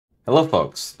Hello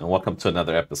folks, and welcome to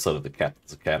another episode of the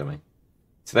Captain's Academy.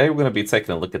 Today we're going to be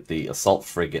taking a look at the Assault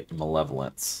Frigate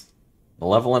Malevolence.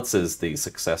 Malevolence is the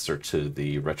successor to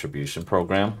the Retribution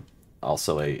program,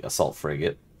 also a Assault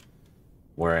Frigate,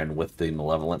 wherein with the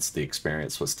Malevolence the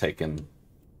experience was taken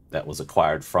that was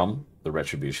acquired from the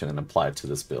Retribution and applied to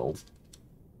this build.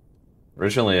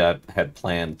 Originally I had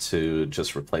planned to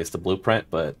just replace the blueprint,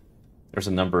 but there's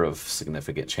a number of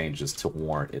significant changes to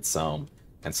warrant its own.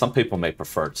 And some people may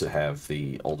prefer to have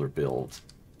the older build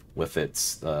with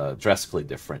its drastically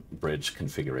different bridge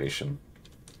configuration.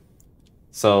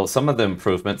 So some of the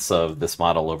improvements of this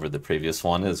model over the previous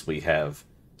one is we have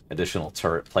additional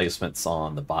turret placements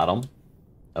on the bottom,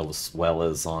 as well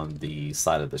as on the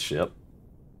side of the ship.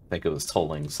 I think it was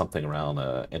totaling something around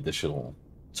additional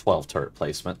 12 turret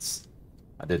placements.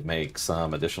 I did make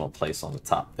some additional place on the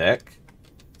top deck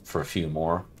for a few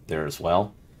more there as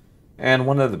well. And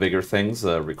one of the bigger things,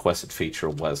 a requested feature,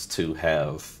 was to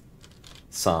have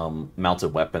some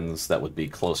mounted weapons that would be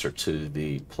closer to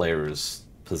the player's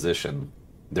position,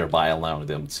 thereby allowing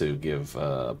them to give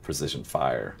precision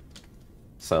fire.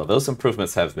 So those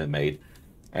improvements have been made.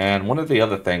 And one of the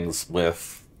other things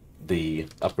with the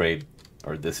upgrade,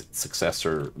 or this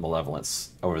successor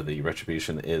Malevolence over the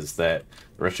Retribution, is that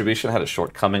the Retribution had a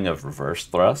shortcoming of reverse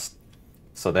thrust.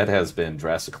 So that has been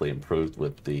drastically improved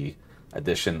with the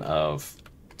addition of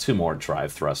 2 more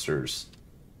drive thrusters,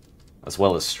 as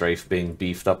well as strafe being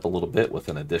beefed up a little bit with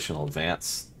an additional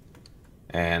advance.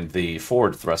 And the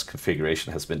forward thrust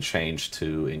configuration has been changed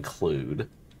to include,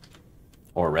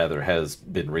 or rather has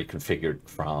been reconfigured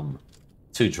from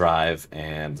 2 drive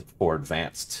and 4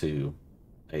 advance to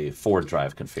a 4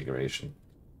 drive configuration.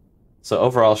 So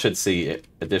overall should see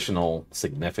additional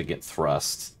significant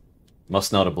thrust,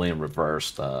 most notably in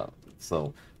reversed.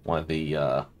 So one of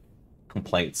the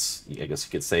complaints, I guess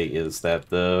you could say, is that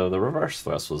the reverse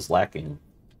thrust was lacking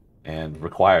and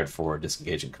required for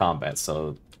disengaging combat,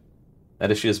 so that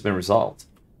issue has been resolved.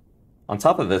 On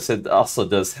top of this, it also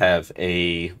does have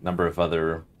a number of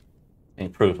other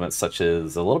improvements, such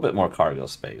as a little bit more cargo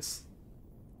space.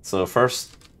 So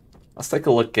first, let's take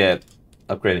a look at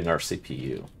upgrading our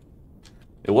CPU.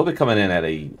 It will be coming in at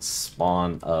a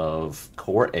spawn of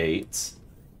Core 8,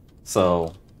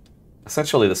 so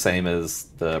essentially the same as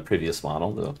the previous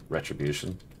model, the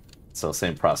Retribution. So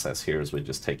same process here, as we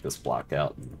just take this block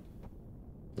out and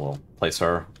we'll place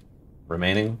our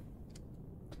remaining.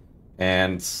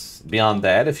 And beyond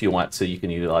that, if you want to, you can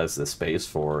utilize this space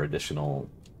for additional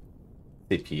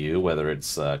CPU, whether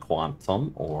it's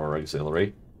Quantum or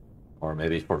Auxiliary, or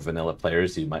maybe for vanilla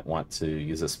players you might want to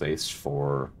use this space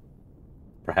for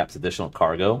perhaps additional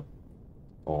cargo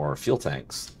or fuel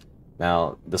tanks.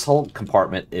 Now, this whole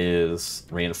compartment is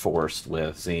reinforced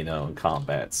with Xeno and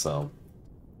combat, so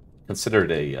consider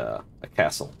it a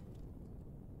castle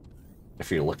if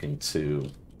you're looking to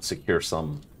secure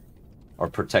some or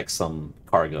protect some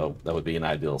cargo. That would be an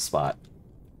ideal spot.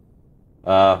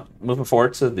 Moving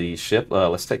forward to the ship,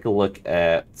 let's take a look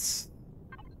at,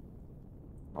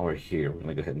 while we're here, we're going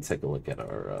to go ahead and take a look at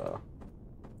our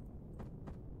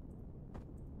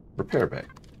repair bay.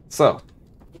 So,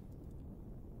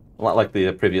 a lot like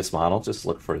the previous model, just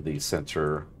look for the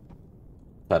center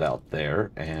cutout there.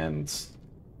 And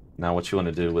now what you want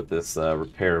to do with this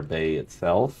repair bay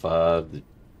itself, it'll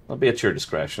be at your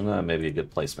discretion. Maybe a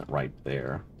good placement right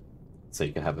there, so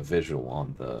you can have a visual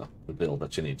on the build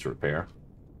that you need to repair.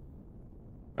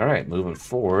 Alright, moving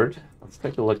forward, let's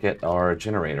take a look at our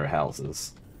generator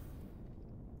houses.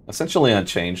 Essentially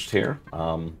unchanged here.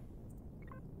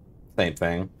 Same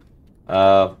thing.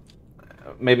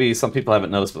 Maybe some people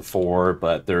haven't noticed before,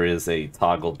 but there is a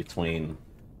toggle between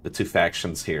the 2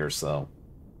 factions here. So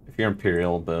if you're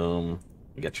Imperial, boom,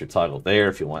 you get your toggle there.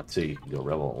 If you want to, you can go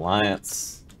Rebel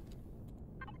Alliance.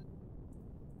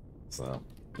 So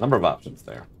a number of options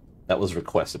there. That was a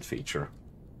requested feature.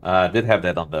 I did have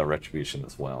that on the Retribution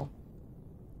as well.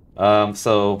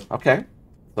 Okay.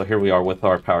 So here we are with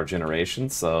our power generation.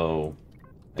 So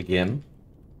again,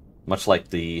 much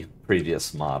like the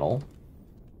previous model,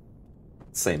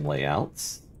 same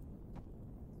layouts.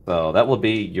 So that will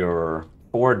be your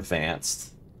 4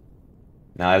 advanced.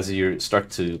 Now as you start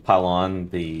to pile on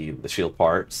the shield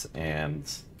parts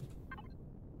and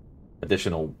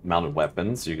additional mounted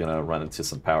weapons, you're going to run into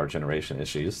some power generation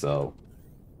issues. So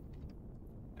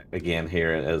again,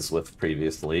 here, as with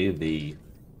previously, the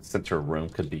center room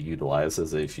could be utilized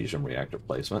as a fusion reactor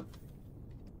placement.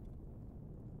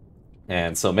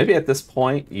 And so maybe at this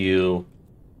point you're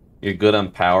good on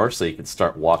power, so you can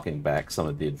start walking back some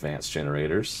of the advanced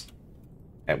generators,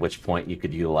 at which point you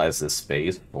could utilize this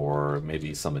space for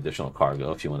maybe some additional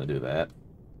cargo if you want to do that.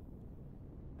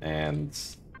 and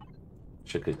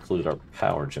should conclude our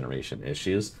power generation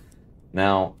issues.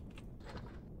 Now,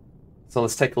 so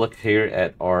let's take a look here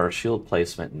at our shield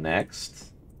placement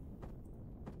next.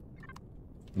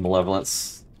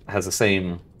 Malevolence has the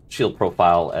same shield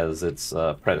profile as its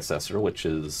predecessor, which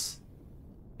is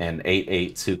an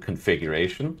 882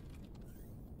 configuration.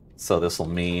 So this will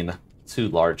mean 2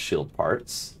 large shield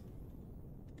parts.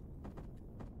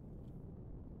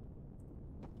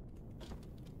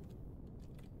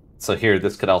 So here,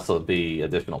 this could also be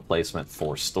additional placement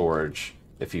for storage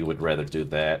if you would rather do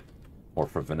that, or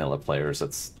for vanilla players,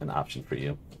 that's an option for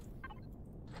you.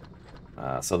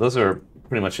 So those are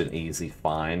pretty much an easy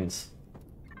find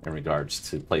in regards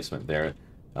to placement there.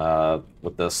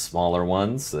 With the smaller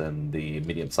ones and the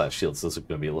medium-sized shields, those are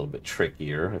going to be a little bit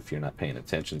trickier if you're not paying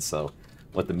attention. So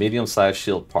with the medium-sized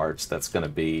shield parts, that's going to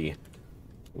be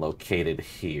located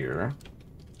here.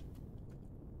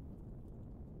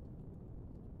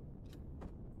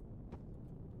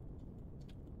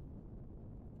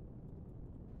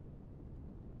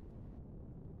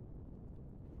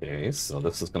 Okay, so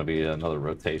this is going to be another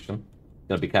rotation.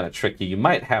 Going to be kind of tricky. You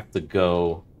might have to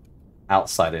go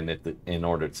outside in it in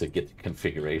order to get the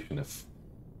configuration,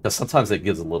 because sometimes it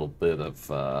gives a little bit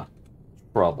of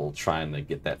trouble trying to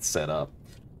get that set up.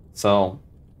 So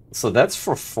that's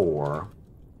for 4.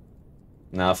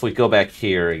 Now, if we go back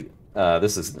here,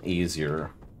 this is an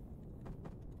easier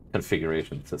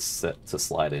configuration to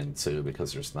slide into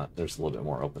because there's a little bit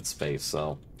more open space.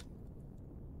 So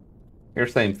here,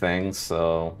 same thing.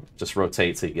 So just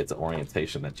rotate till you get the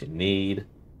orientation that you need.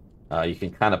 You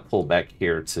can kind of pull back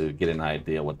here to get an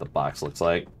idea what the box looks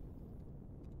like.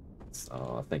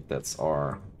 So I think that's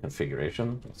our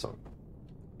configuration. So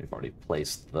we've already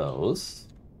placed those.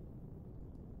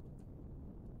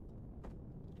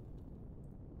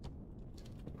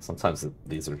 Sometimes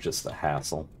these are just a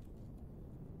hassle.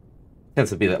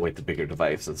 Tends to be that way with the bigger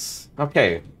devices.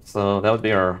 Okay, so that would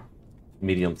be our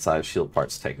medium-sized shield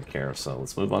parts taken care of. So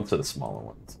let's move on to the smaller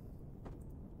ones.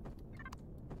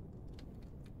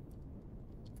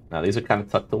 Now these are kind of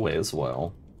tucked away as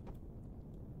well.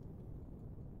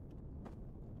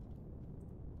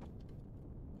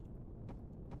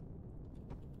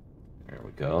 There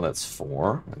we go, that's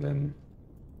 4. And then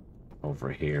over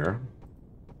here,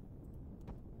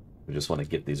 we just want to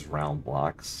get these round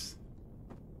blocks.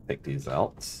 Take these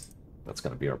out. That's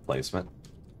going to be our placement.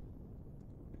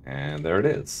 And there it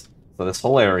is. So this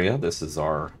whole area, this is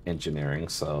our engineering.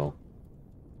 So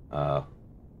a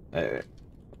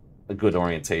good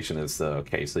orientation is,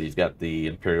 okay, so you've got the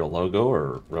Imperial logo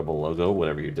or Rebel logo,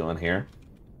 whatever you're doing here.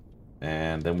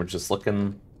 And then we're just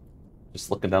looking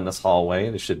down this hallway.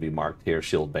 It should be marked here,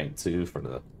 Shield Bank 2 for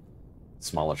the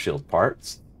smaller shield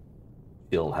parts.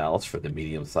 Shield House for the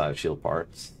medium-sized shield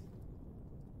parts.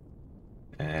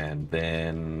 And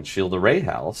then Shield Array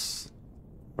House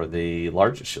for the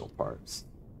largest shield parts.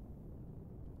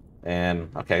 And,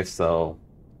 okay, so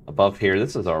above here,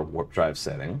 this is our warp drive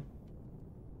setting.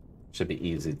 Should be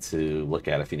easy to look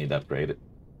at if you need to upgrade it.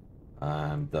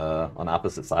 And on the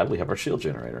opposite side, we have our shield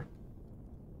generator.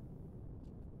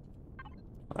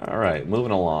 All right,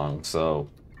 moving along. So,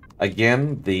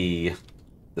 again, the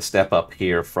step up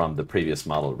here from the previous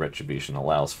model, Retribution,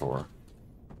 allows for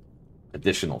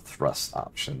additional thrust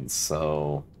options.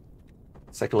 So,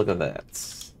 let's take a look at that.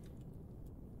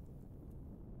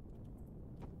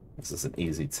 This is an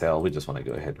easy tell. We just want to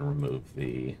go ahead and remove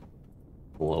the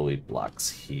glowy blocks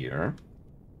here.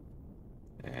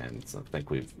 And so I think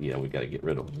we got to get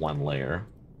rid of 1 layer.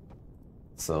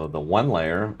 So the 1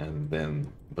 layer and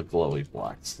then the glowy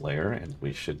blocks layer, and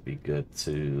we should be good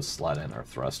to slide in our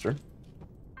thruster.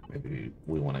 Maybe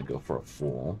we want to go for a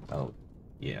full. Oh,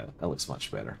 yeah, that looks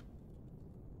much better.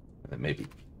 And then maybe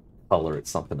color it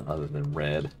something other than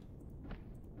red.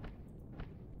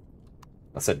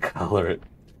 I said color it.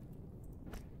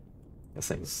 This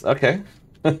thing's okay.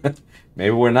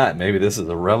 Maybe we're not. Maybe this is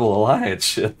a Rebel Alliance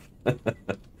ship.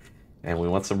 And we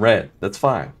want some red. That's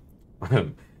fine.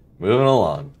 Moving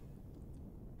along.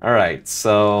 Alright,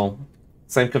 so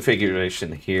same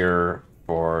configuration here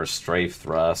for strafe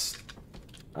thrust.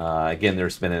 Again,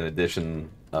 there's been an addition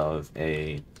of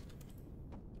a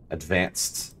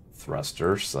advanced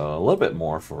thruster, so a little bit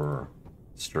more for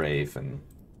strafe, and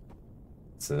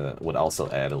would also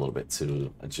add a little bit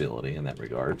to agility in that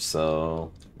regard.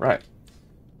 So, right.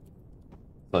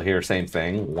 So here, same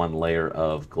thing, 1 layer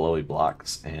of glowy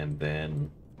blocks, and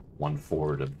then 1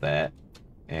 forward of that.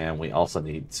 And we also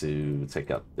need to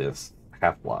take out this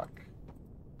half block.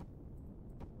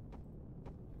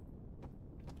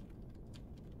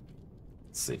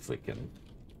 Let's see if we can...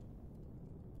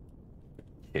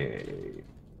 Okay.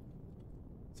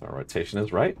 So our rotation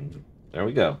is right, and there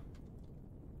we go.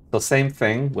 So same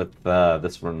thing with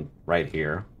this one right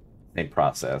here. Same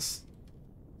process.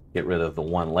 Get rid of the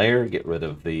one layer, get rid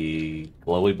of the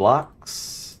glowy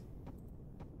blocks.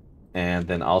 And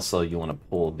then also you want to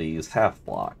pull these half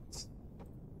blocks.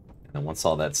 And then once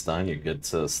all that's done, you're good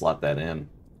to slot that in.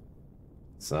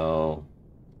 So,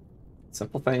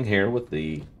 simple thing here with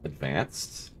the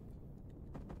advanced.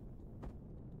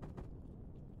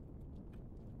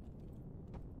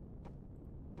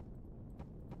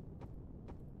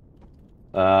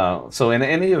 So in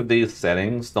any of these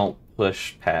settings, don't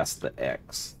push past the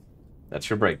X. That's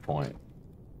your breakpoint.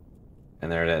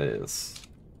 And there that is.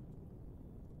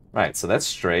 Right, so that's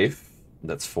strafe.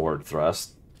 That's forward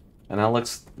thrust. And now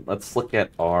let's look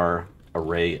at our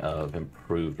array of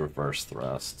improved reverse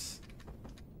thrusts.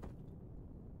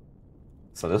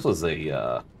 So this was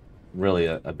a really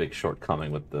a big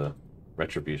shortcoming with the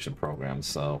Retribution program.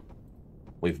 So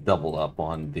we've doubled up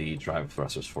on the drive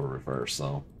thrusters for reverse.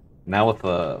 So now with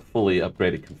a fully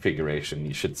upgraded configuration,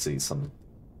 you should see some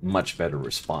much better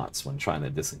response when trying to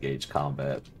disengage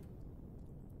combat.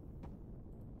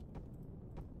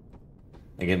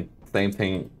 Again, same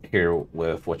thing here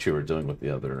with what you were doing with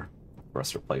the other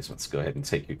thruster placements. Go ahead and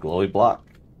take your glowy block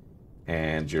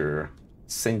and your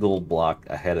single block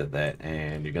ahead of that,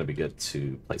 and you're going to be good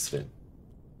to place it in.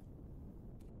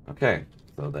 Okay,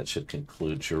 so that should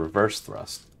conclude your reverse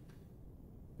thrust.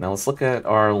 Now let's look at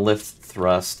our lift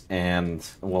thrust and,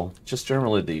 well, just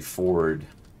generally the forward.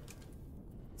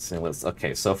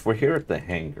 Okay, so if we're here at the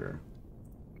hangar,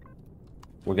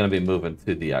 we're going to be moving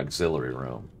to the auxiliary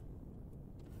room.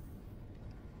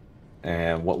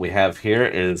 And what we have here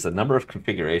is a number of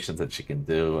configurations that you can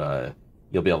do.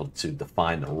 You'll be able to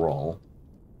define the role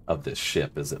of this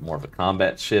ship. Is it more of a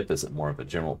combat ship? Is it more of a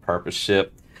general purpose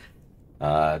ship?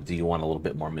 Do you want a little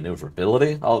bit more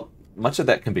maneuverability? Much of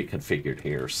that can be configured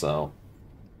here. So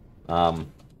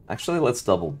actually, let's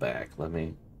double back. Let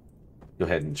me go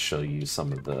ahead and show you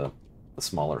some of the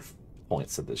smaller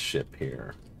points of this ship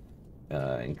here,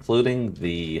 including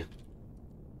the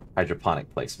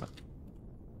hydroponic placement.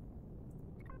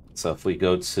 So if we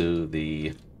go to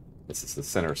this is the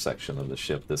center section of the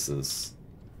ship. This is,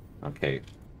 okay,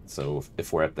 so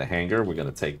if we're at the hangar, we're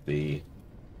going to take the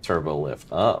turbo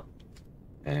lift up.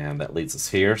 And that leads us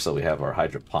here. So we have our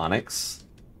hydroponics.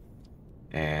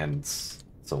 And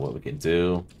so what we can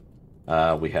do,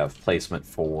 we have placement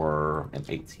for an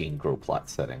 18 grow plot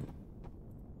setting.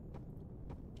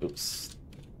 Oops,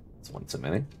 that's one too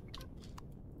many.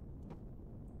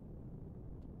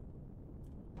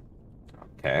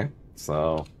 Okay,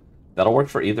 so that'll work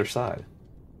for either side.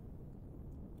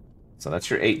 So that's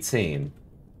your 18.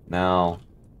 Now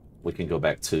we can go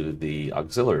back to the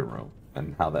auxiliary room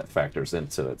and how that factors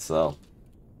into it. So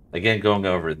again, going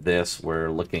over this,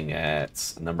 we're looking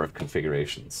at a number of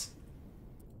configurations.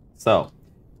 So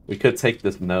we could take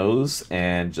this nose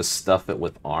and just stuff it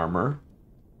with armor,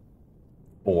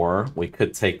 or we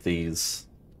could take these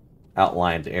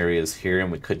outlined areas here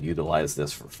and we could utilize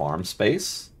this for farm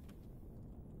space.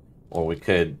 Or we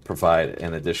could provide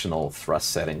an additional thrust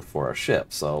setting for our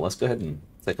ship. So let's go ahead and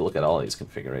take a look at all these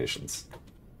configurations.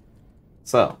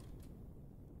 So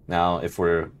now if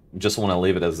we're just want to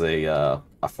leave it as a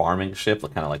farming ship,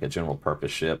 kind of like a general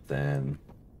purpose ship, then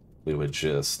we would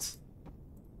just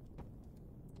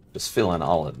fill in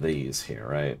all of these here,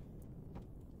 right?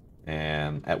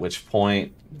 And at which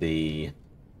point the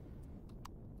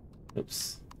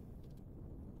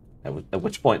at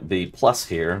which point the plus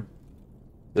here,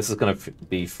 this is going to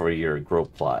be for your grow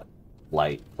plot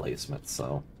light placement.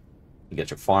 So you get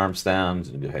your farms down,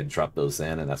 and go ahead and drop those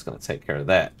in, and that's going to take care of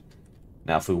that.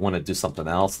 Now, if we want to do something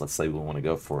else, let's say we want to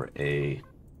go for a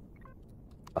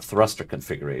thruster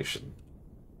configuration.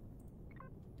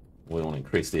 We want to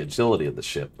increase the agility of the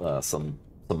ship, some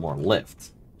more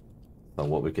lift. So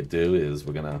what we could do is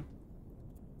we're going to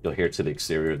go here to the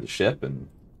exterior of the ship and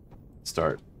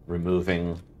start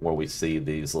removing where we see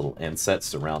these little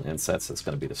insets, the round insets. That's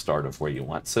going to be the start of where you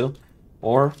want to.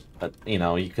 Or, you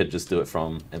know, you could just do it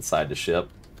from inside the ship.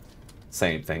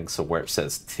 Same thing. So where it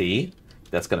says T,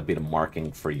 that's going to be the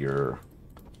marking for your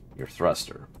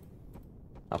thruster.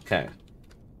 Okay.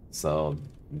 So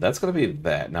that's going to be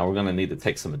that. Now we're going to need to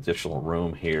take some additional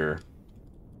room here.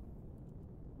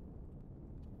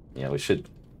 Yeah, we should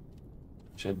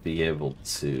be able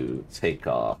to take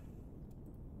off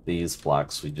these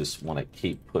blocks. We just want to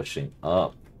keep pushing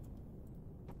up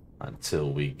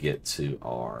until we get to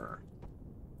our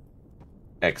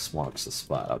X marks the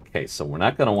spot. Okay, so we're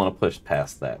not going to want to push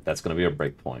past that. That's going to be our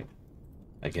break point.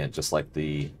 Again, just like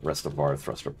the rest of our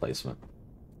thruster placement.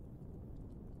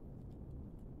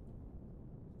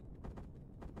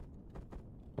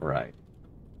 Right.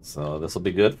 So this will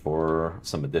be good for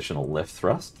some additional lift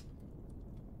thrust,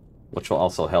 which will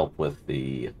also help with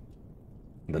the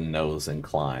nose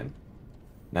incline.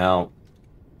 Now,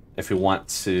 if we want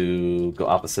to go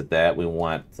opposite that, we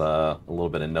want a little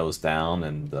bit of nose down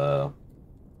and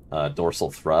dorsal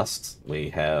thrust. We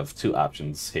have two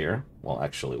options here. Well,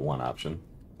 actually one option,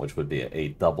 which would be a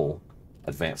double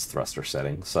advanced thruster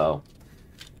setting. So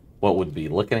what we'd be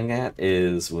looking at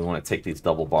is we want to take these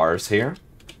double bars here,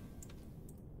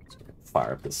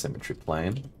 fire up the symmetry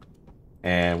plane,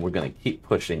 and we're going to keep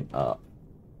pushing up.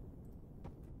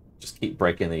 Just keep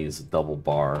breaking these double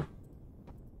bar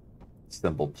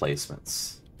symbol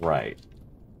placements. Right.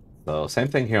 So same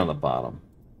thing here on the bottom.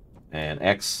 And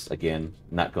X, again,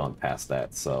 not going past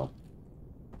that. So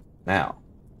now,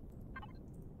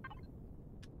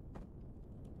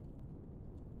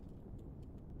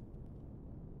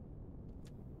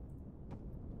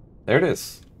 there it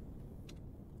is.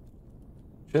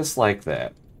 Just like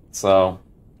that. So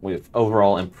we've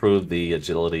overall improved the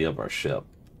agility of our ship.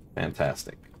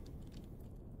 Fantastic.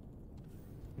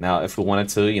 Now, if we wanted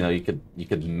to, you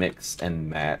could mix and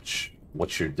match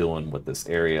what you're doing with this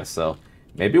area. So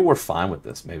maybe we're fine with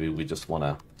this. Maybe we just want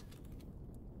to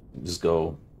just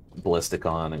go ballistic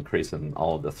on increasing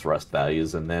all of the thrust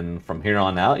values, and then from here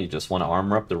on out, you just want to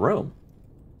armor up the room.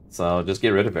 So just get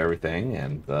rid of everything,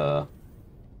 and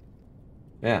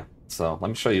yeah. So let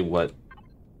me show you what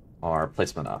our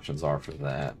placement options are for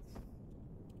that.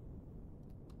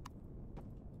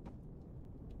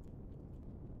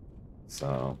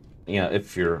 So,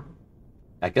 if you're...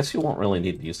 I guess you won't really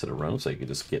need the use of the room, so you could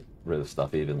just get rid of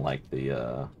stuff, even like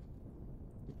the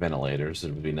ventilators.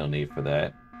 There would be no need for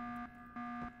that.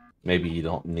 Maybe you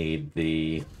don't need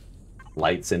the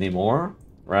lights anymore,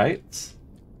 right?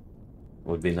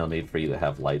 Would be no need for you to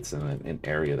have lights in an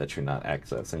area that you're not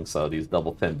accessing. So these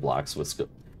double thin blocks, we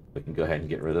can go ahead and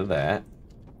get rid of that.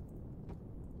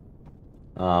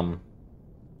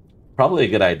 Probably a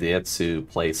good idea to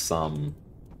place some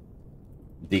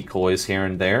decoys here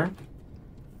and there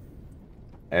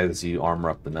as you armor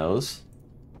up the nose.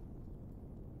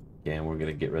 Again, we're going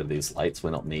to get rid of these lights.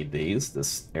 We don't need these.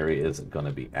 This area isn't going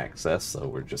to be accessed, so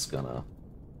we're just going to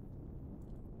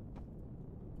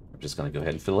go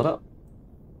ahead and fill it up.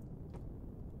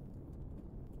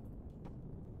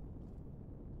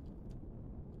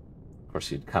 Of course,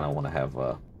 you'd kind of want to have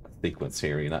a sequence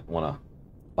here. You not want to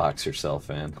box yourself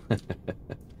in.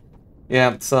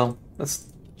 Yeah, so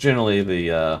that's generally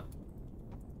the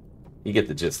you get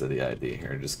the gist of the idea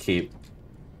here. Just keep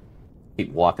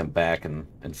walking back and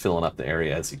filling up the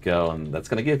area as you go, and that's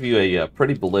going to give you a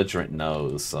pretty belligerent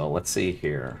nose. So let's see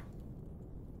here.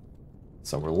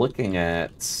 So we're looking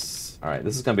at, all right,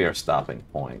 this is going to be our stopping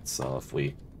point. So if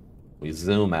we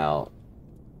zoom out,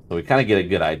 so we kind of get a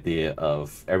good idea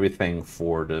of everything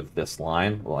forward of this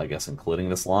line. Well, I guess including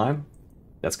this line.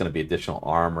 That's going to be additional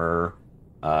armor.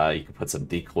 You can put some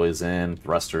decoys in,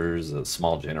 thrusters, a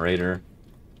small generator,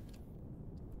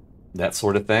 that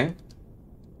sort of thing.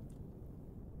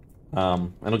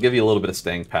 It'll give you a little bit of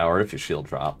staying power if your shield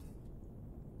drop.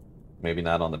 Maybe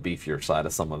not on the beefier side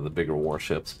of some of the bigger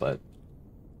warships, but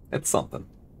it's something.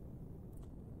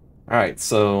 Alright,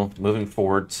 so moving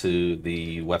forward to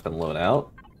the weapon loadout.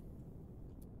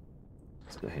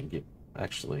 Let's go ahead and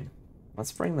actually,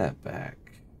 let's bring that back.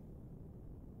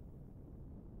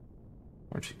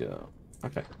 Where'd you go?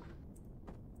 Okay.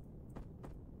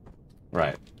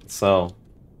 Right, so,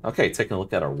 okay, taking a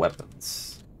look at our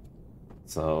weapons.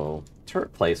 So,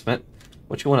 turret placement.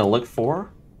 What you want to look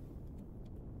for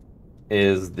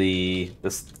is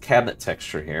this cabinet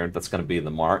texture here. That's going to be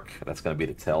the mark. That's going to be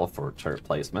the tell for turret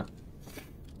placement.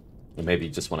 And maybe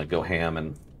you just want to go ham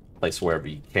and place wherever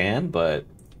you can, but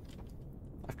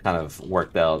I've kind of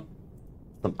worked out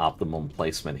some optimum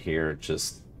placement here.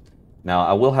 Now,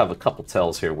 I will have a couple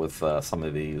tells here with some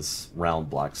of these round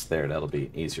blocks there. That'll be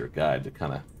an easier guide to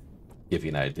kind of give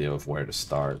you an idea of where to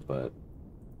start, but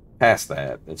past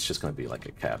that, it's just going to be like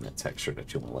a cabinet texture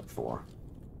that you want to look for.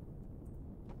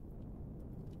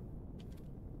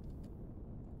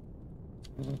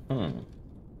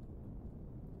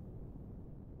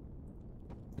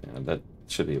 Yeah, that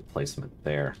should be a placement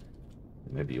there.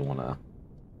 Maybe you want to...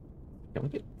 Can we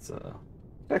get...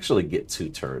 actually get two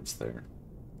turrets there.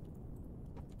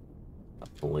 I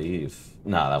believe...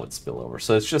 No, that would spill over.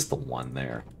 So it's just the one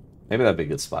there. Maybe that'd be a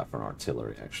good spot for an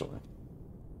artillery, actually.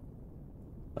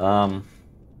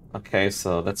 Okay,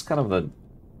 so that's kind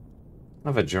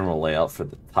of a general layout for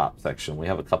the top section. We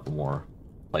have a couple more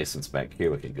placements back here.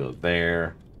 We could go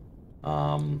there. We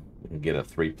can get a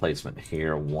 3 placement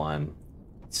here. 1,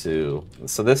 2.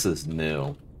 So this is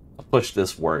new. push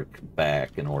this work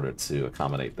back in order to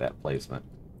accommodate that placement.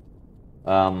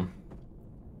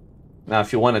 Now,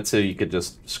 if you wanted to, you could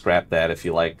just scrap that. If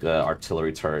you like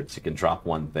artillery turrets, you can drop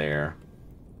one there.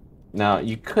 Now,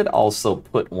 you could also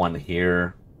put one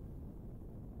here.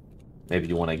 Maybe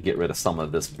you want to get rid of some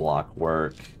of this block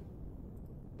work.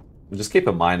 Just keep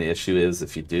in mind the issue is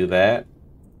if you do that,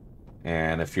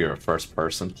 and if you're a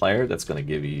first-person player, that's going to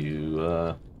give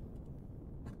you...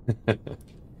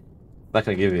 not going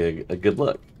to give you a good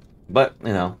look. But,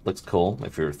 you know, looks cool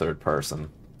if you're third person.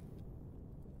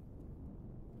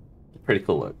 Pretty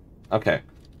cool look. Okay,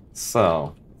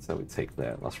 so we take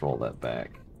that. Let's roll that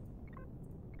back.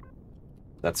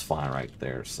 That's fine right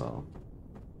there, so...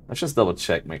 Let's just double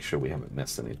check, make sure we haven't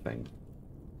missed anything.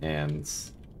 And...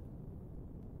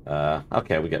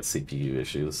 okay, we got CPU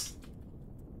issues.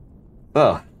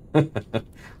 So,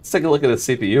 let's take a look at the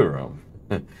CPU room.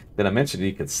 Then I mentioned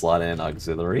you could slot in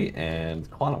auxiliary and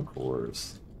quantum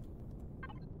cores.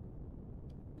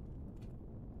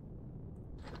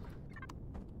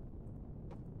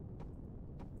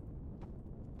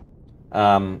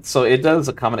 So it does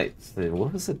accommodate,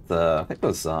 what was it? I think it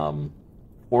was 4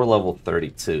 level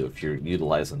 32 if you're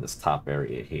utilizing this top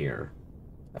area here,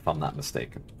 if I'm not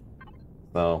mistaken.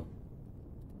 So,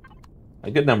 a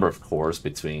good number of cores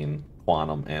between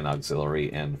quantum and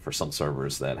auxiliary, and for some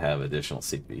servers that have additional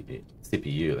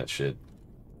CPU, that should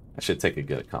take a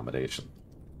good accommodation.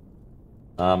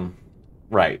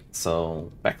 Right,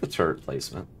 so back to turret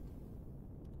placement.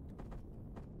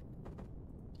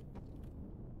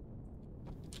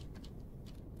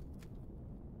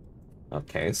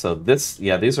 Okay, so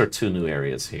these are 2 new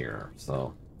areas here.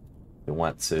 So if we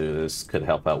want to, this could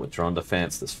help out with drone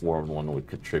defense. This forward one would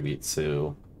contribute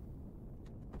to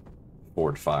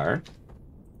forward fire.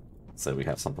 So we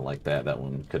have something like that. That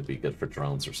one could be good for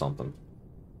drones or something.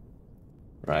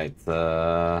 Right,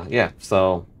 yeah,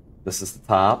 so this is the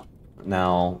top.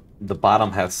 Now, the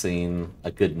bottom has seen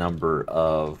a good number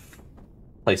of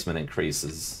placement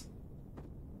increases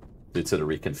due to the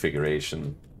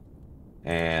reconfiguration.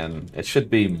 And it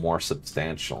should be more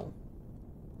substantial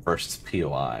versus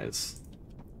POIs.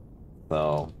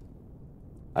 So,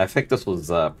 I think this was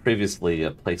previously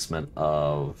a placement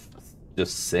of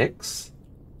just 6.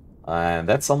 And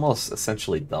that's almost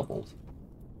essentially doubled.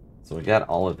 So we got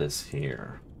all of this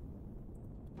here.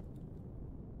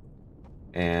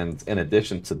 And in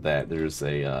addition to that, there's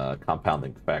a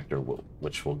compounding factor,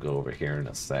 which we'll go over here in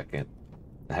a second.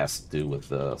 It has to do with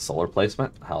the solar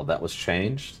placement, how that was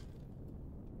changed.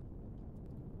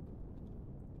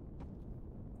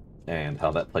 And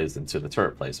how that plays into the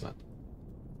turret placement.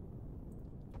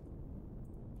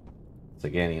 So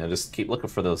again, you know, just keep looking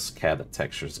for those cabinet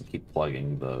textures and keep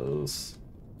plugging those.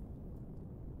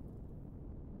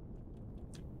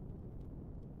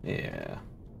 Yeah.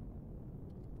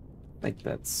 I think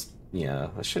that's, yeah,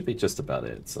 that should be just about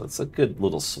it. So it's a good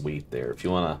little suite there. If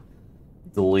you want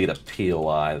to delete a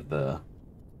POI, the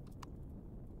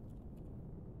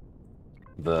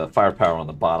firepower on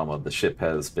the bottom of the ship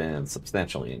has been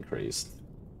substantially increased.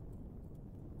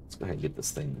 Let's go ahead and get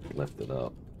this thing lifted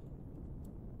up.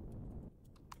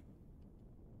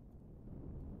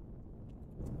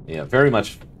 Yeah, very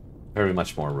much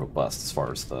more robust as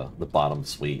far as the bottom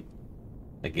suite.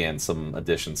 Again, some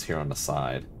additions here on the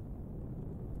side.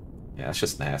 Yeah, it's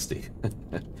just nasty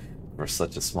for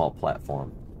such a small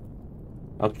platform.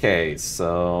 Okay,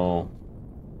 so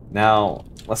now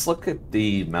let's look at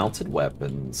the mounted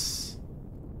weapons.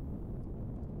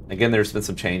 Again, there's been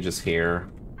some changes here.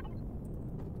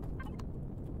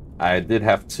 I did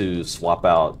have to swap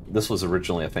out, this was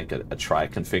originally, I think, a tri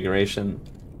configuration,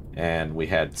 and we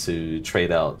had to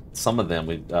trade out some of them.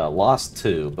 We lost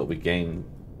 2, but we gained,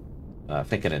 I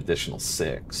think, an additional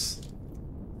 6.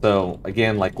 So,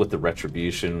 again, like with the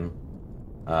Retribution,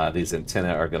 these antennae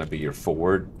are going to be your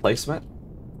forward placement.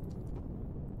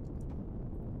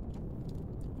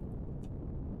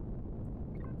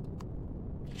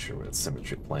 Make sure we have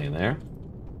symmetry playing there.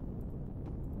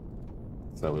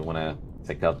 So we want to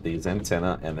take out these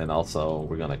antennae, and then also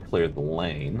we're going to clear the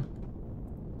lane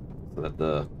so that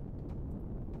the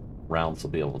rounds will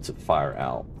be able to fire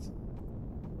out.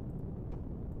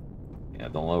 Yeah,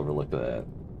 don't overlook that.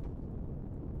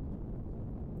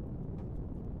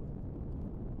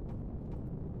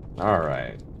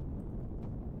 Alright.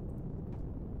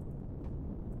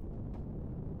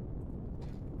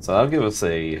 So that'll give us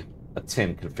a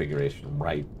 10 configuration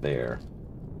right there.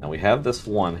 Now we have this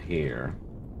one here.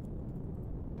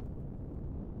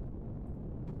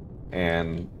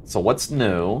 And so what's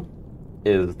new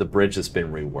is the bridge has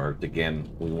been reworked. Again,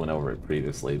 we went over it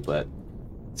previously, but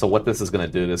So what this is going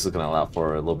to do, this is going to allow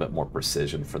for a little bit more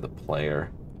precision for the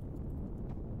player.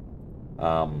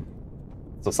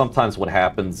 So sometimes what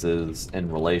happens is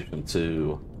in relation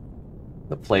to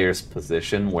the player's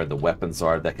position where the weapons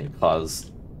are, that can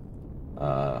cause,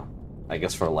 I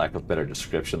guess for lack of better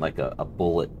description, like a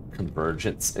bullet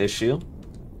convergence issue.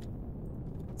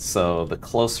 So the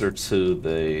closer to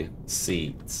the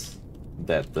seats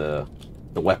that the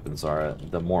weapons are,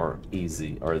 the more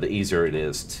easy, or the easier it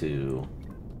is to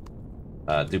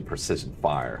do precision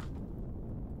fire.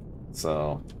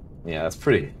 So yeah, that's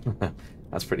pretty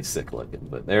that's pretty sick looking,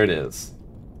 but there it is.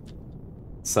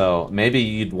 So maybe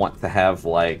you'd want to have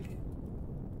like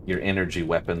your energy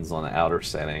weapons on the outer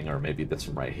setting, or maybe this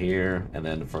one right here, and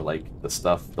then for like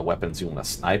the weapons you want to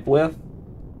snipe with,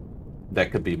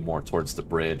 that could be more towards the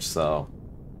bridge. So,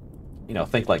 you know,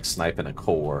 think like sniping a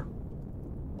core,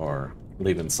 or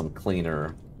leaving some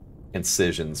cleaner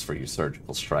incisions for your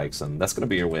surgical strikes, and that's going to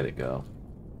be your way to go.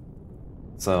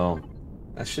 So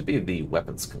that should be the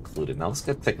weapons concluded. Now let's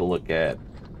go take a look at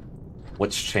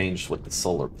what's changed with the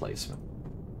solar placement.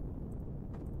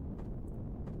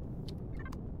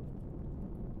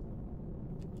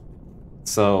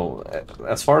 So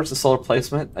as far as the solar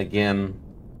placement, again,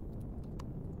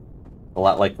 a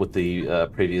lot like with the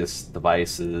previous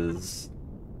devices,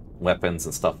 weapons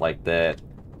and stuff like that,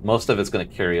 most of it's going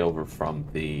to carry over from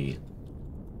the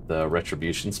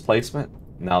Retribution's placement.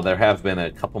 Now there have been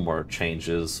a couple more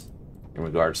changes in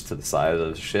regards to the size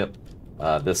of the ship.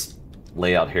 This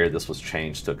layout here, this was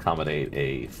changed to accommodate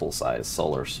a full-size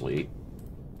solar suite.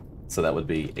 So that would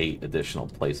be 8 additional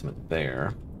placement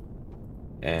there.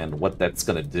 And what that's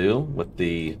going to do with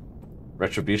the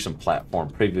Retribution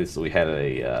platform, previously we had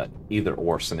a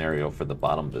either-or scenario for the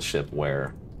bottom of the ship,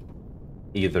 where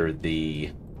either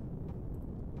the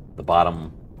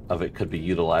bottom of it could be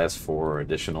utilized for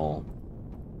additional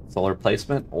solar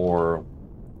placement, or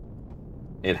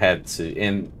it had to,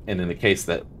 and in the case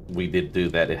that we did do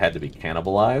that, it had to be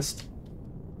cannibalized,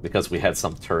 because we had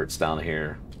some turrets down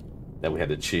here that we had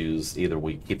to choose. Either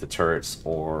we keep the turrets,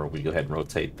 or we go ahead and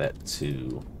rotate that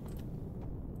to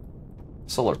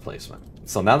solar placement.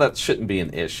 So now that shouldn't be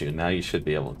an issue. Now you should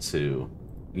be able to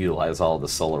utilize all the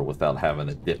solar without having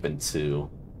to dip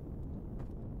into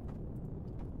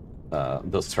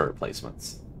those turret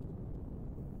placements.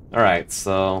 Alright,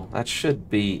 so that should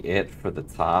be it for the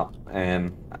top,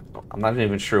 and I'm not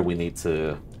even sure we need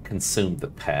to consume the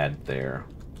pad there.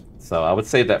 So I would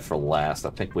save that for last. I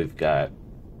think we've got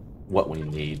what we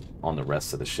need on the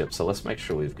rest of the ship. So let's make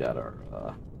sure we've got our,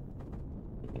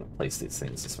 I'm gonna place these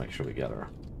things, let's make sure we got our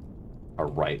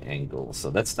right angle. So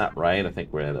that's not right, I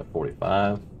think we're at a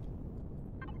 45.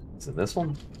 Is it this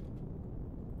one?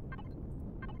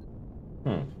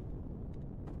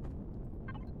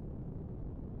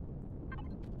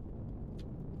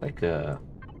 I think,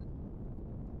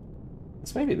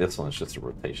 it's maybe this one is just a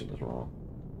rotation is wrong.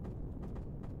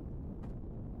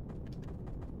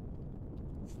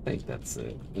 I think that's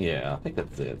it. Yeah, I think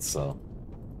that's it. So,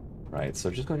 right.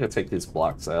 So, just gonna go take these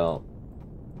blocks out.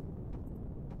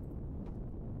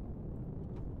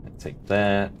 And take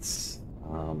that.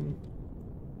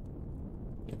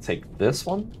 Take this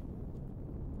one.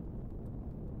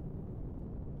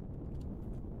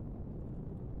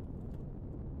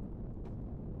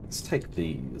 Let's take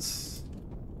these.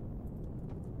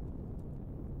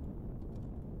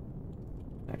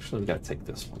 Actually, we gotta take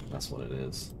this one. That's what it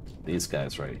is. These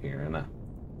guys right here. And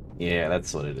yeah,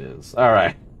 that's what it is. All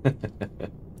right.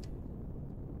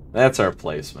 That's our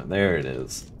placement. There it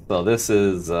is. So this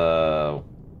is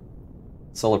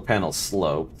solar panel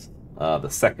sloped, the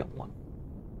second one.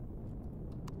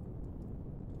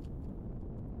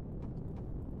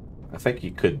 I think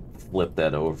you could flip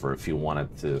that over if you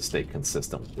wanted to stay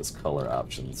consistent with this color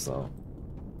option. So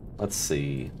let's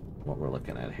see what we're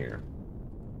looking at here.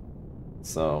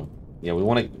 So yeah, we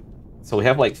want to, so we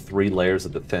have like 3 layers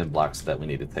of the thin blocks that we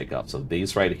need to take off. So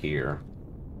these right here,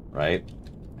 right?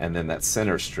 And then that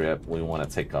center strip, we want to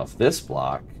take off this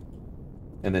block.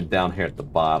 And then down here at the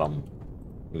bottom,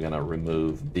 we're going to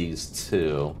remove these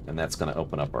 2, and that's going to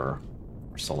open up our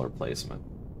solar placement.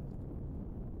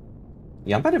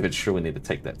 Yeah, I'm not even sure we need to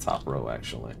take that top row,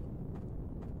 actually.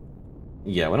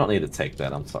 Yeah, we don't need to take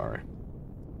that, I'm sorry.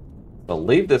 So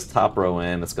leave this top row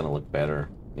in, it's going to look better.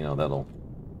 You know, that'll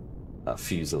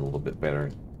fuse it a little bit better,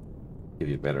 give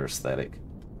you a better aesthetic.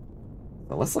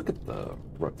 So let's look at the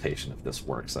rotation if this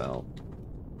works out.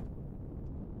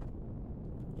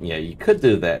 Yeah, you could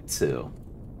do that too.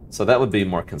 So that would be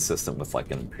more consistent with like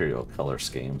an Imperial color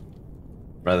scheme,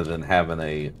 rather than having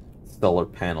a solar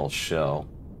panel shell.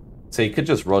 So you could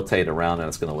just rotate around and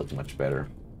it's going to look much better.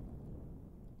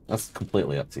 That's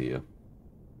completely up to you.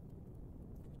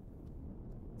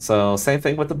 So same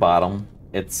thing with the bottom.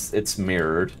 It's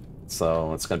mirrored,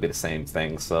 so it's going to be the same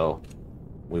thing. So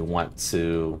we want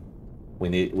to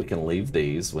we can leave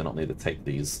these. We don't need to take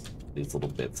these little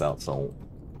bits out. So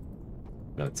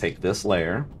I'm going to take this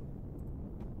layer,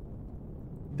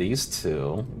 these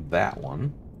two, that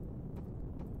one.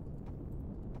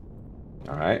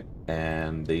 All right,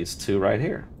 and these two right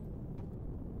here.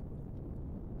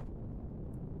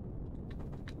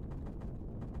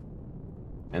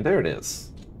 And there it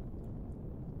is.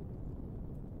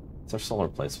 It's our solar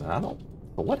placement. I don't...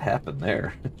 But what happened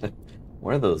there?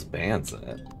 Where are those bands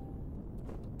at?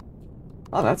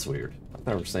 Oh, that's weird. I've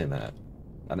never seen that.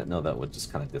 I didn't know that would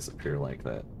just kind of disappear like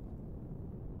that.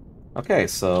 Okay,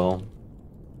 so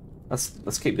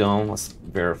let's keep going. Let's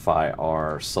verify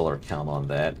our solar count on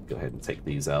that. Go ahead and take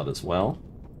these out as well.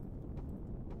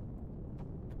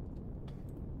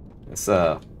 This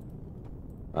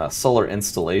solar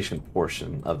installation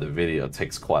portion of the video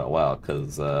takes quite a while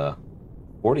because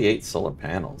 48 solar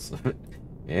panels.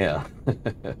 Yeah,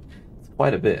 it's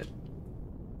quite a bit.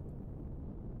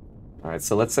 Alright,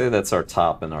 so let's say that's our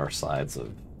top and our sides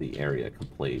of the area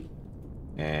complete.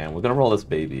 And we're going to roll this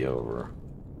baby over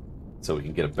so we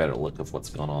can get a better look of what's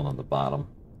going on the bottom.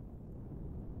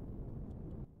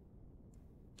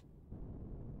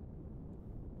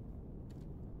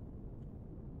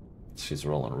 She's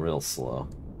rolling real slow.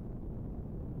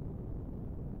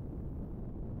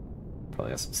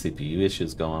 Probably has some CPU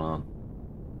issues going on.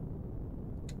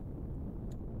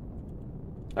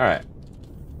 Alright.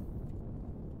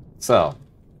 So,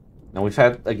 now we've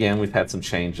had some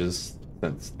changes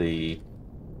since the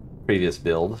previous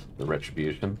build, the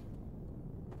Retribution.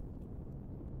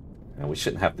 And we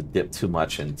shouldn't have to dip too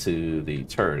much into the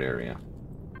turret area.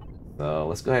 So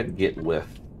let's go ahead and get with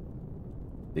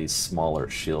these smaller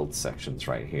shield sections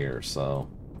right here. So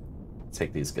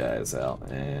take these guys out,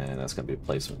 and that's going to be a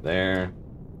placement there.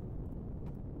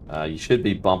 You should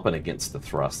be bumping against the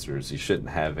thrusters. You shouldn't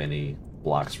have any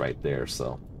blocks right there,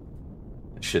 so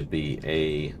it should be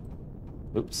a...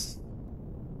 Oops.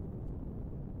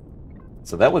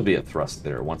 So that would be a thrust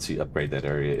there once you upgrade that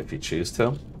area if you choose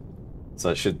to. So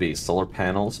it should be solar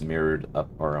panels mirrored up,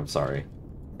 or I'm sorry,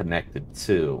 connected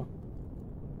to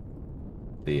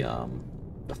the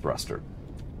thruster.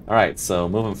 All right, so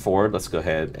moving forward, let's go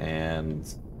ahead and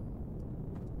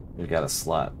we've got a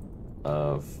slot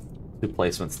of 2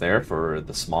 placements there for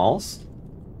the smalls.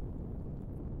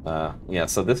 Yeah,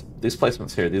 so these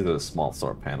placements here, these are the small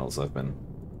solar panels. I've been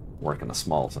working the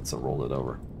small since I rolled it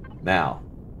over. Now,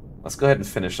 let's go ahead and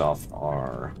finish off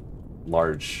our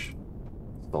large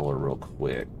solar real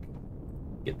quick.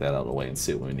 Get that out of the way and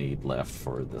see what we need left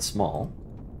for the small.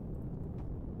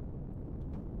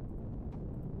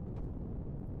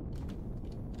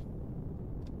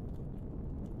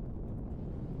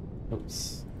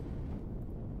 Oops.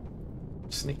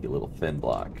 Sneaky little thin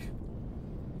block.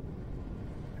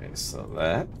 Okay, so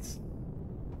that...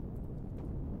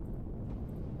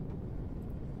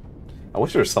 I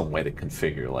wish there was some way to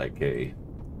configure like a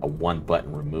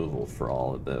one-button removal for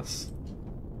all of this.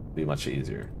 It'd be much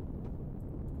easier.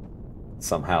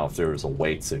 Somehow if there was a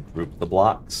way to group the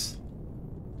blocks.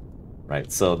 Right,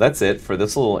 so that's it. For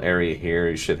this little area here,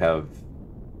 you should have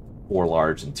 4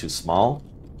 large and 2 small.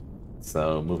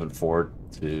 So moving forward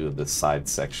to the side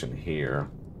section here.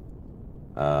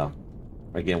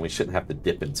 Again, we shouldn't have to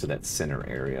dip into that center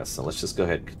area. So let's just go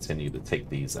ahead and continue to take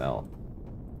these out.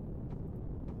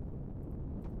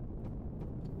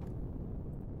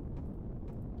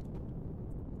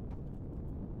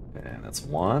 And that's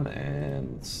 1,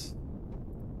 and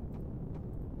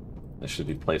there should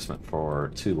be placement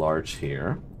for 2 large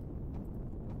here.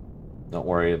 Don't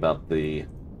worry about the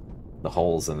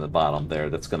holes in the bottom there.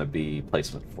 That's going to be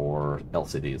placement for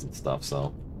LCDs and stuff.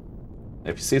 So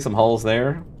if you see some holes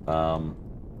there,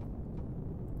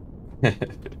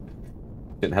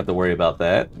 didn't have to worry about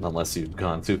that unless you've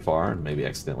gone too far and maybe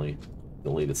accidentally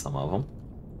deleted some of them.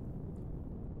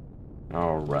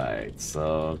 All right,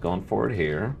 so going forward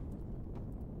here.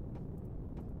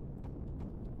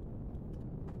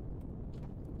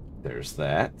 There's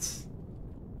that.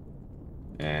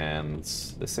 And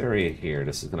this area here,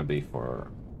 this is going to be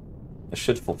for... This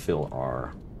should fulfill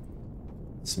our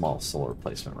small solar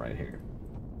placement right here.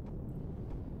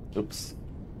 Oops.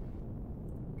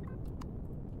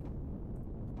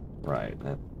 Right,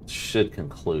 that should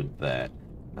conclude that.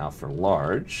 Now for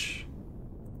large...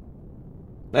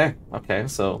 There, okay,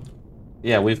 so...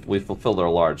 Yeah, we've fulfilled our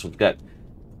large. We've got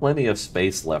plenty of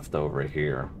space left over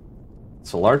here.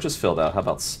 So large is filled out. How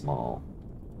about small?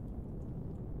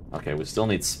 Okay, we still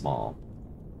need small.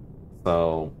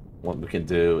 So what we can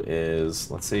do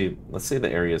is, let's see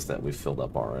the areas that we filled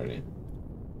up already.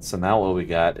 So now what we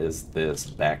got is this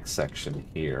back section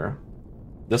here.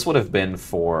 This would have been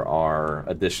for our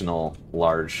additional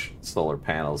large solar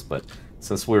panels, but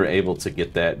since we were able to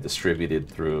get that distributed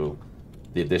through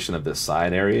the addition of this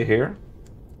side area here,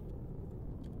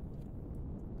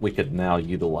 we could now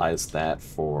utilize that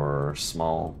for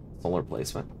small solar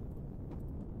placement.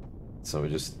 So we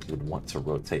just would want to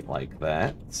rotate like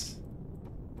that.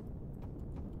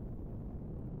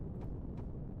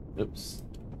 Oops.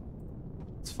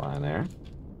 It's fine there.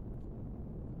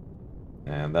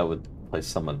 And that would place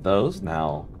some of those.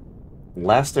 Now,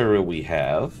 last area we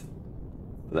have,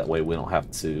 that way we don't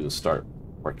have to start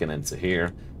working into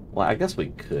here. Well, I guess we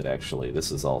could actually.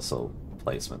 This is also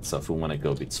placement. So if we want to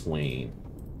go between,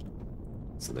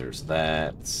 so there's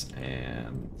that,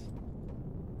 and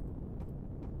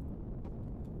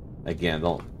again,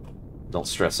 don't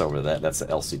stress over that. That's the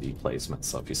LCD placement.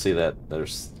 So if you see that,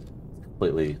 there's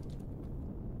completely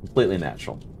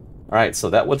natural. All right, so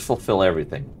that would fulfill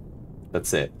everything.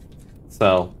 That's it.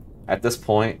 So at this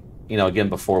point, you know, again,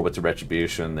 before with the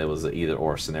Retribution, there was an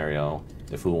either-or scenario.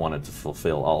 If we wanted to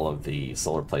fulfill all of the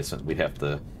solar placement, we'd have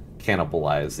to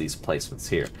cannibalize these placements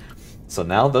here. So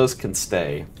now those can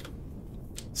stay.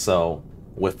 So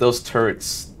with those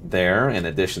turrets there, in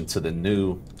addition to the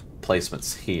new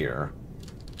placements here,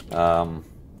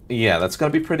 yeah, that's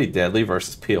going to be pretty deadly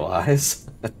versus POIs.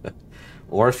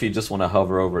 Or if you just want to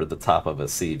hover over the top of a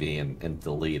CV and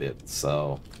delete it.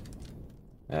 So,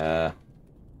 yeah,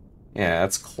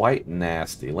 that's quite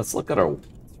nasty. Let's look at our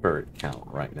turret count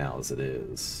right now as it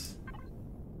is.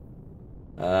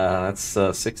 That's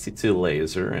 62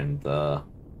 laser, and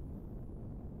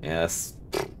yes,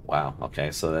 wow.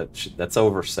 Okay, so that's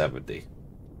over 70.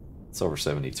 It's over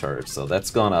 70 turrets, so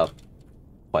that's gone up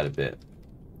quite a bit.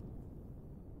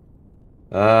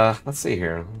 Let's see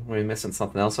here. Are we missing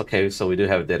something else? Okay, so we do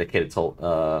have a dedicated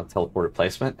teleporter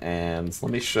placement, and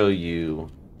let me show you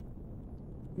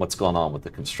what's going on with the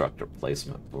constructor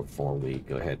placement before we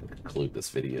go ahead and conclude this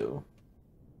video.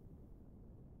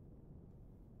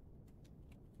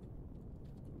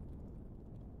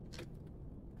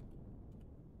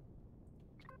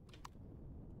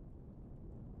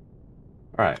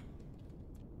 All right.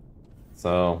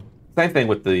 So same thing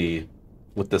with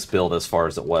this build as far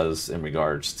as it was in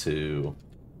regards to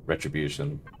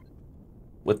Retribution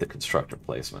with the constructor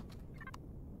placement.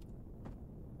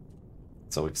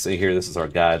 So we can see here, this is our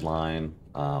guideline.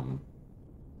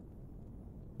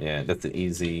 Yeah, that's an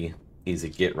easy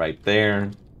get right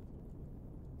there.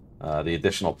 The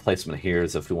additional placement here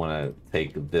is if we want to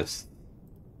take this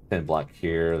pin block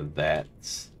here, that,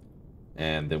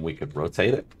 and then we could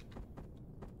rotate it.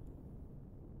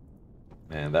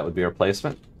 And that would be our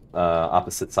placement.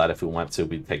 Opposite side, if we want to,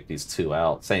 we take these two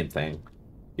out. Same thing.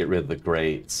 Get rid of the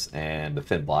grates and the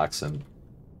thin blocks, and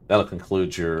that'll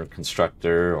conclude your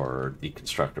constructor or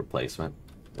deconstructor placement,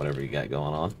 whatever you got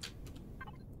going on.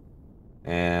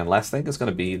 And last thing is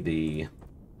going to be the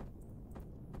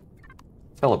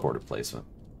teleporter placement.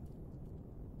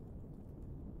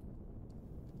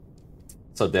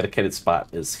 So dedicated spot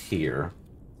is here.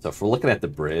 So if we're looking at the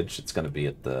bridge, it's going to be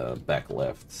at the back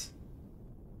left.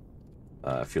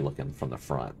 If you're looking from the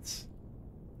front.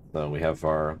 So we have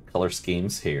our color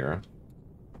schemes here.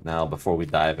 Now, before we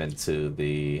dive into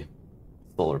the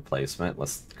solar placement,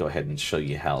 let's go ahead and show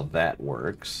you how that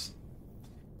works.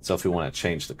 So if we want to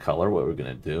change the color, what we're going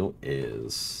to do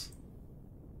is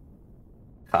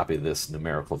copy this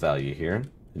numerical value here,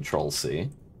 Control-C.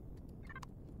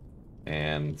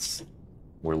 And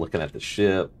we're looking at the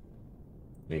ship.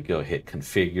 We go hit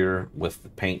Configure with the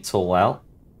paint tool out.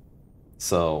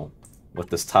 So with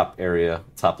this top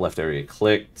left area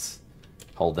clicked,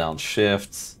 hold down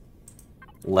Shift,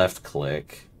 left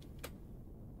click.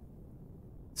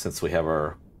 Since we have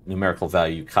our numerical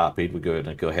value copied, we go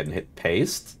ahead and hit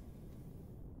Paste.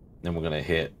 Then we're going to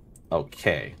hit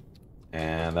OK.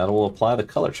 And that will apply the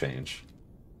color change.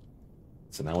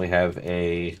 So now we have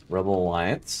a Rebel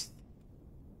Alliance,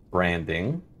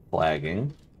 branding,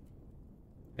 flagging.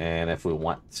 And if we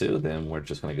want to, then we're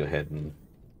just going to go ahead and,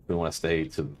 if we want to stay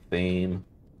to the theme,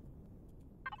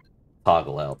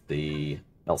 toggle out the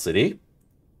LCD.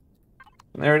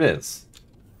 And there it is.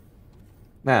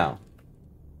 Now,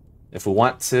 if we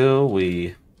want to,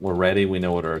 we're ready. We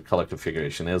know what our color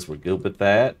configuration is. We're good with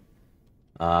that.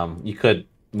 You could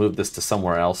move this to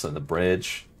somewhere else in the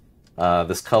bridge.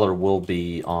 This color will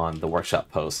be on the workshop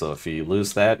post, so if you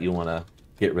lose that, you want to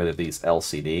get rid of these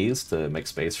LCDs to make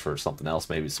space for something else,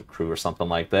 maybe some crew or something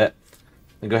like that,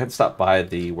 then go ahead and stop by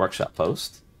the workshop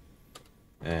post,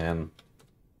 and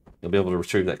you'll be able to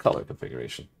retrieve that color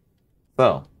configuration.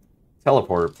 So,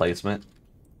 teleporter placement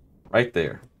right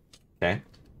there. Okay.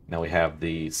 Now we have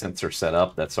the sensor set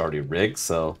up that's already rigged,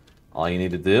 so all you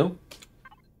need to do,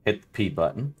 hit the P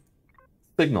button,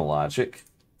 signal logic,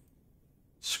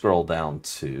 scroll down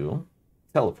to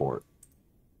teleport.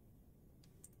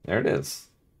 There it is.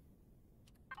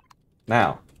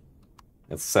 Now,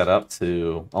 it's set up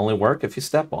to only work if you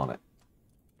step on it.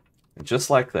 And just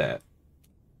like that,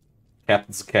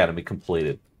 Captain's Academy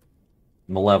completed.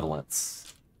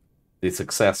 Malevolence, the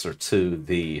successor to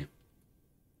the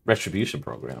Retribution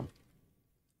program.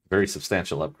 Very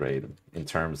substantial upgrade in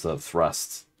terms of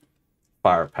thrust,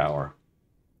 firepower,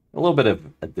 a little bit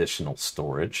of additional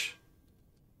storage.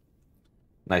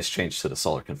 Nice change to the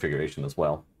solar configuration as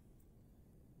well.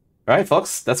 All right,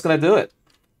 folks, that's going to do it.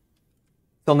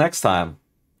 Till next time,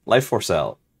 LyfeForce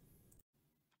out.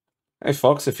 Hey,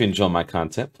 folks, if you enjoy my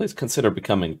content, please consider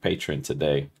becoming a patron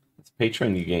today. As a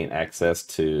patron, you gain access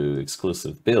to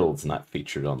exclusive builds not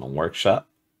featured on the workshop,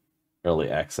 early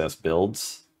access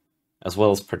builds, as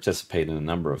well as participate in a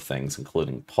number of things,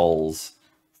 including polls,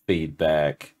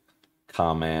 feedback,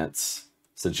 comments,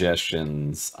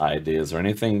 suggestions, ideas, or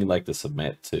anything you'd like to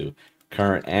submit to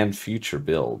current and future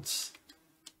builds.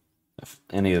 If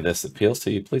any of this appeals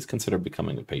to you, please consider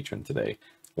becoming a patron today.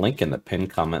 Link in the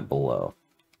pinned comment below.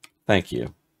 Thank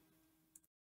you.